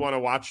and you want to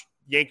watch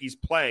Yankees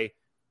play,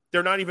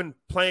 they're not even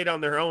playing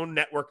on their own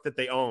network that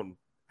they own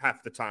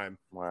half the time.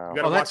 Wow, you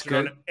got to watch it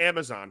on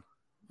Amazon.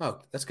 Oh,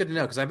 that's good to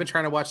know because I've been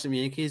trying to watch some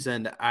Yankees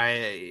and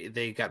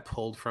they got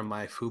pulled from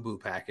my Fubo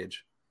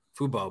package,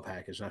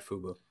 not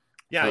Fubo.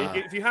 Yeah,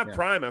 if you have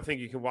Prime, I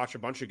think you can watch a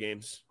bunch of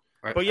games.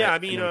 But yeah, I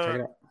mean,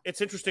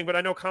 it's interesting. But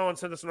I know Colin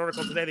sent us an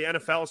article today. The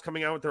NFL is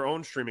coming out with their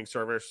own streaming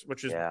service,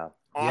 which is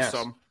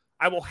awesome. Yes.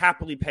 I will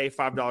happily pay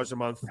 $5 a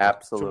month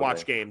to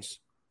watch games.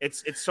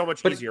 It's so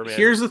much easier, man.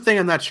 Here's the thing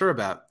I'm not sure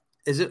about.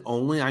 Is it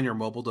only on your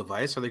mobile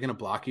device? Are they going to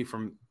block you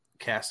from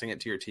casting it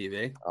to your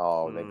TV?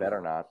 Oh, they better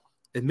not.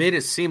 It made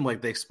it seem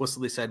like they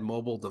explicitly said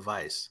mobile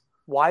device.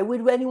 Why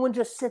would anyone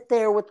just sit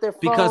there with their phone?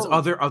 Because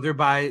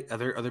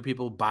other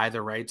people buy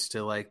the rights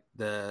to like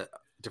the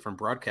different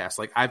broadcasts.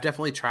 Like I've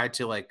definitely tried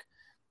to like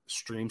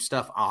stream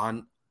stuff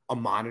on a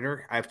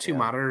monitor. I have 2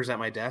 monitors at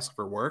my desk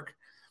for work,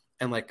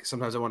 and like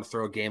sometimes I want to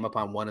throw a game up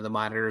on one of the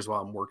monitors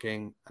while I'm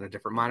working on a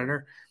different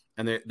monitor,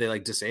 and they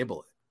like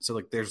disable it. So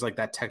like there's like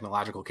that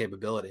technological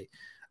capability.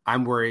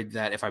 I'm worried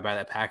that if I buy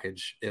that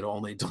package, it'll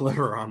only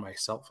deliver on my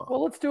cell phone.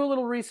 Well, let's do a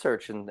little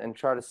research and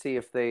try to see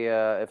if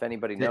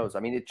anybody knows. I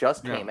mean, it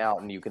just came out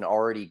and you can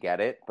already get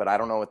it, but I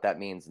don't know what that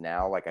means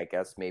now. Like, I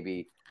guess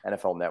maybe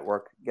NFL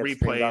Network gets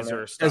replays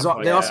or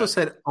stuff. They also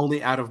said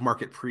only out of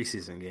market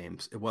preseason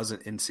games. It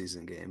wasn't in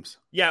season games.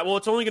 Yeah, well,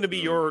 it's only going to be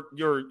your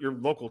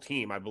local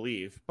team, I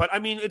believe. But I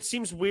mean, it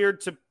seems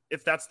weird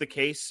if that's the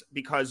case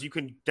because you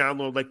can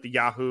download like the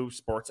Yahoo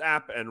Sports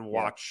app and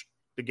watch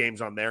the games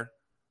on there.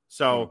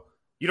 So.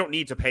 You don't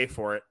need to pay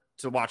for it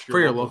to watch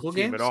your local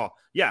team games? At all.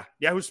 Yeah,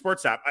 Yahoo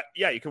Sports app.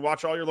 You can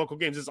watch all your local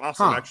games. It's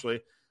awesome,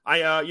 actually.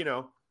 I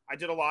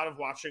did a lot of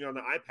watching on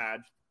the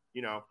iPad,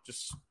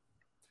 just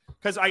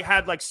because I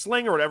had like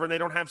Sling or whatever, and they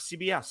don't have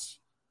CBS.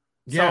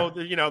 Yeah.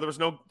 So, there was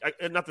no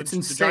 – not that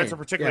the Giants are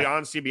particularly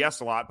on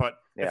CBS a lot, but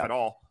if at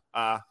all.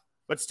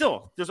 But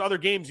still, there's other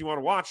games you want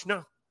to watch.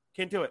 No,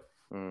 can't do it.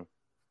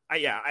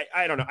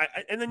 I don't know.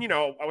 And then,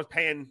 I was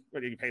paying –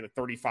 what are you paying, like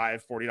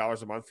 $35,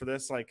 $40 a month for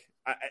this? Like,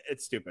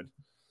 it's stupid.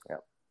 Yeah.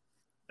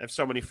 I have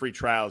so many free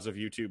trials of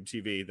YouTube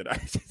TV that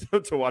I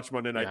to watch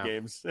Monday night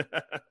games.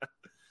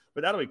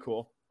 But that'll be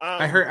cool.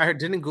 I heard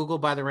didn't Google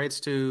buy the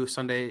rights to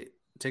Sunday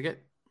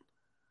Ticket?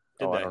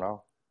 I don't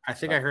know. I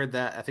think I heard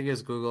that. I think it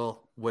was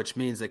Google, which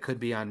means it could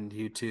be on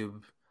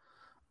YouTube.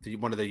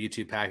 One of the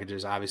YouTube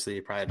packages. Obviously,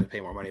 you probably have to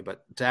pay more money,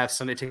 but to have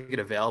Sunday Ticket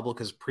available,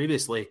 because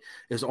previously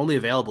it was only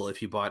available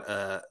if you bought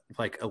a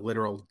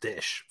literal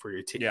dish for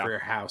your for your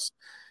house,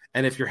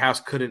 and if your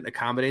house couldn't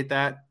accommodate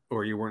that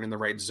or you weren't in the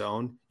right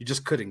zone, you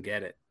just couldn't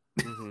get it.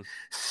 Mm-hmm.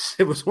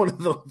 it was one of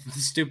the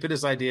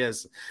stupidest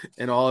ideas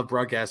in all of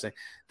broadcasting.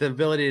 The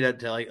ability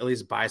to like at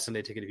least buy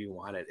Sunday ticket if you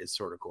want it is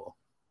sort of cool.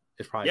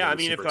 It's probably Yeah, I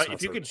mean,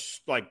 if you could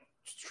like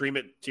stream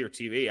it to your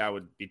TV, I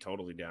would be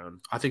totally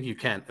down. I think you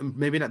can.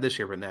 Maybe not this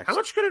year, but next. How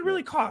much could it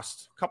really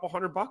cost? A couple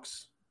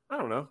 $100? I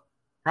don't know.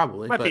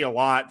 Probably. Might be a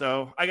lot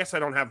though. I guess I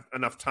don't have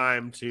enough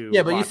time to.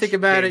 Yeah, but you think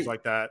about it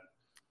like that.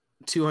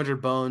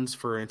 200 bones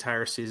for an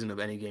entire season of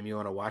any game you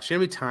want to watch. How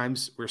many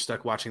times we're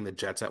stuck watching the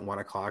Jets at 1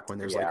 o'clock when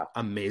there's like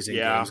amazing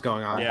games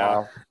going on?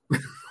 Yeah,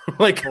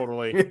 like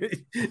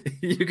totally.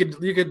 you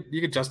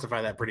could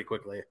justify that pretty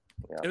quickly.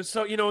 Yeah. It was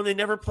so they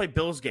never play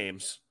Bills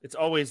games. It's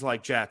always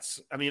like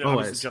Jets. I mean,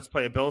 obviously Jets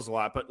play Bills a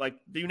lot, but like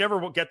you never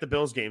will get the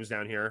Bills games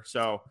down here.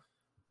 So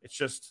it's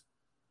just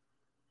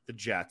the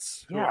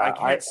Jets. Yeah, I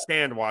can't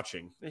stand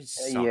watching.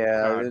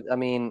 Yeah, I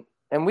mean.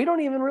 And we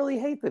don't even really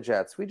hate the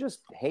Jets. We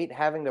just hate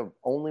having to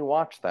only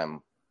watch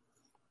them.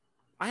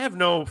 I have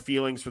no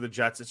feelings for the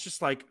Jets. It's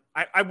just like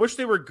I wish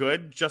they were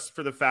good just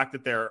for the fact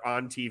that they're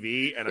on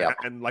TV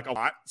and like a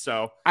lot.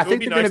 So I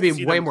think they're going to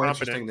be way more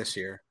interesting this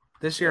year.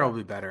 This year will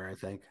be better, I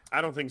think.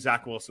 I don't think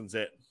Zach Wilson's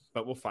it,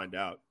 but we'll find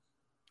out.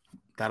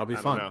 That'll be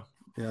fun.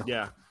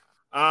 Yeah.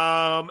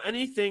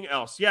 Anything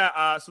else?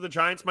 Yeah. So the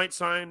Giants might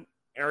sign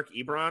Eric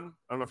Ebron.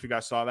 I don't know if you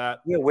guys saw that.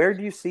 Yeah. Where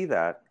do you see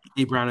that?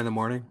 Ebron in the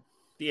morning.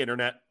 The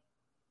internet.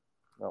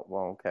 Oh,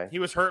 well, okay. He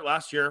was hurt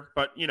last year,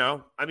 but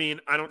I mean,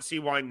 I don't see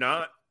why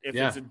not. If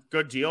it's a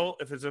good deal,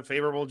 if it's a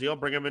favorable deal,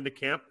 bring him into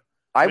camp.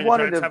 I mean,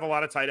 wanted to have a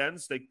lot of tight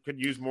ends. They could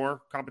use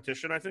more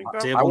competition, I think.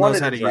 Though. I wanted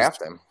to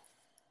draft him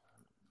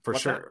for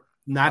sure. That?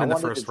 Not in the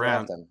first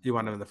round. You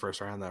want him in the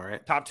first round, though,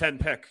 right? Top 10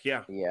 pick,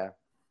 yeah.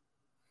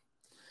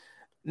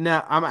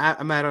 No,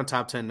 I'm out on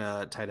top 10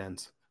 tight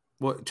ends.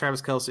 What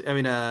Travis Kelce? I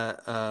mean,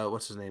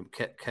 what's his name?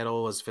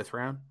 Kettle was 5th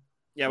round.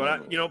 Yeah,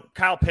 but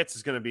Kyle Pitts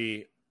is going to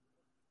be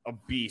a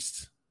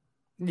beast.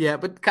 Yeah,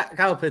 but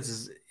Kyle Pitts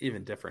is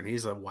even different.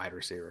 He's a wide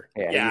receiver.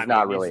 Yeah, he's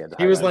not really a tight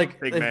end. He was like,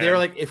 they're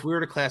like, if we were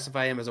to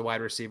classify him as a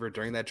wide receiver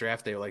during that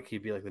draft, they were like,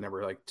 he'd be like the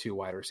number 2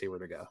 wide receiver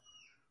to go.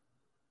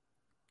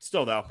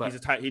 Still though,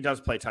 he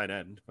does play tight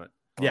end, but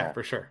yeah,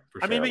 for sure.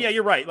 I mean, but yeah,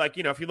 you're right. Like,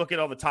 if you look at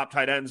all the top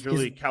tight ends,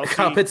 really,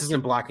 Kyle Pitts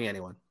isn't blocking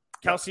anyone.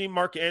 Kelce,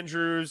 Mark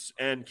Andrews,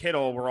 and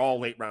Kittle were all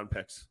late round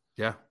picks.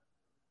 Yeah,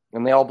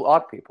 and they all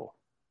block people.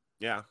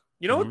 Yeah.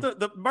 You know what?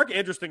 The Mark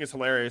Andrews thing is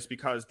hilarious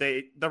because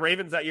the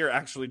Ravens that year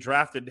actually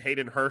drafted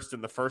Hayden Hurst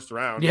in the 1st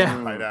round.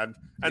 Tight end,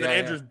 and then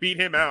Andrews beat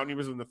him out, and he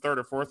was in the 3rd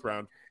or 4th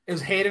round. It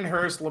was Hayden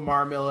Hurst,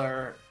 Lamar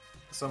Miller,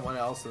 someone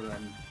else, and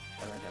then him.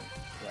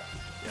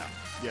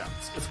 Yeah.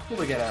 It's cool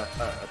to get a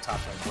top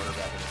 10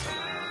 quarterback in the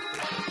 2nd round.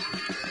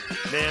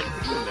 Man,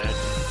 could you imagine?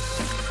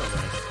 So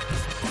nice.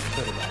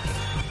 Could imagine.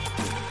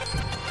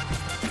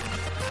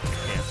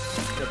 Can't.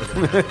 Never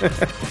gonna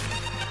happen.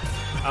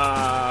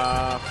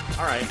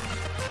 All right.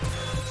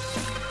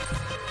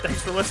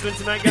 Thanks for listening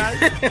tonight,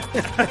 guys.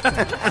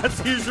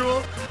 As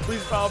usual,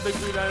 please follow Big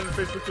Blue United on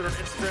Facebook, Twitter, and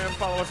Instagram.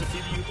 Follow us at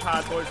BBU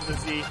Podboys with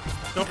a Z.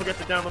 Don't forget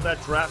to download that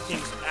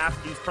DraftKings app.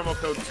 Use promo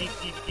code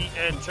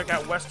TPPN. Check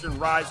out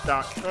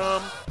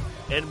westernrise.com.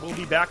 And we'll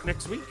be back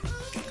next week.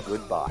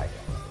 Goodbye.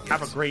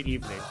 Have a great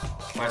evening.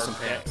 Buy some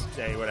pants.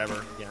 Day,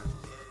 whatever. Yeah.